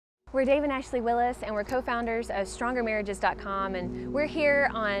We're Dave and Ashley Willis, and we're co-founders of StrongerMarriages.com, and we're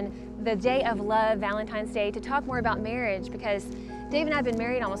here on the day of love, Valentine's Day, to talk more about marriage, because Dave and I have been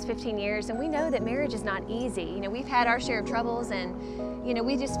married almost 15 years, and we know that marriage is not easy. You know, we've had our share of troubles, and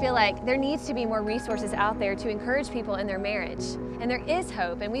we just feel like there needs to be more resources out there to encourage people in their marriage. And there is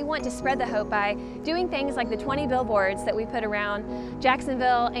hope, and we want to spread the hope by doing things like the 20 billboards that we put around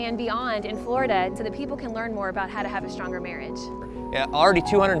Jacksonville and beyond in Florida, so that people can learn more about how to have a stronger marriage. Yeah, already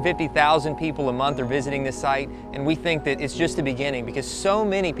 250,000 people a month are visiting this site, and we think that it's just the beginning, because so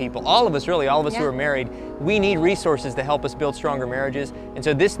many people, all of us who are married, we need resources to help us build stronger marriages. And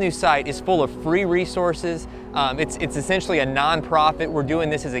so this new site is full of free resources. It's essentially a non-profit. We're doing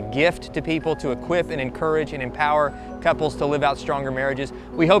this as a gift to people to equip and encourage and empower couples to live out stronger marriages.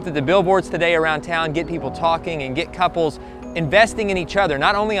 We hope that the billboards today around town get people talking and get couples investing in each other,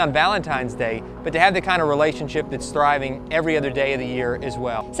 not only on Valentine's Day, but to have the kind of relationship that's thriving every other day of the year as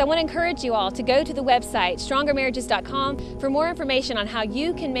well. So I want to encourage you all to go to the website, StrongerMarriages.com, for more information on how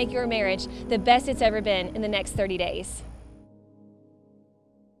you can make your marriage the best it's ever been in the next 30 days.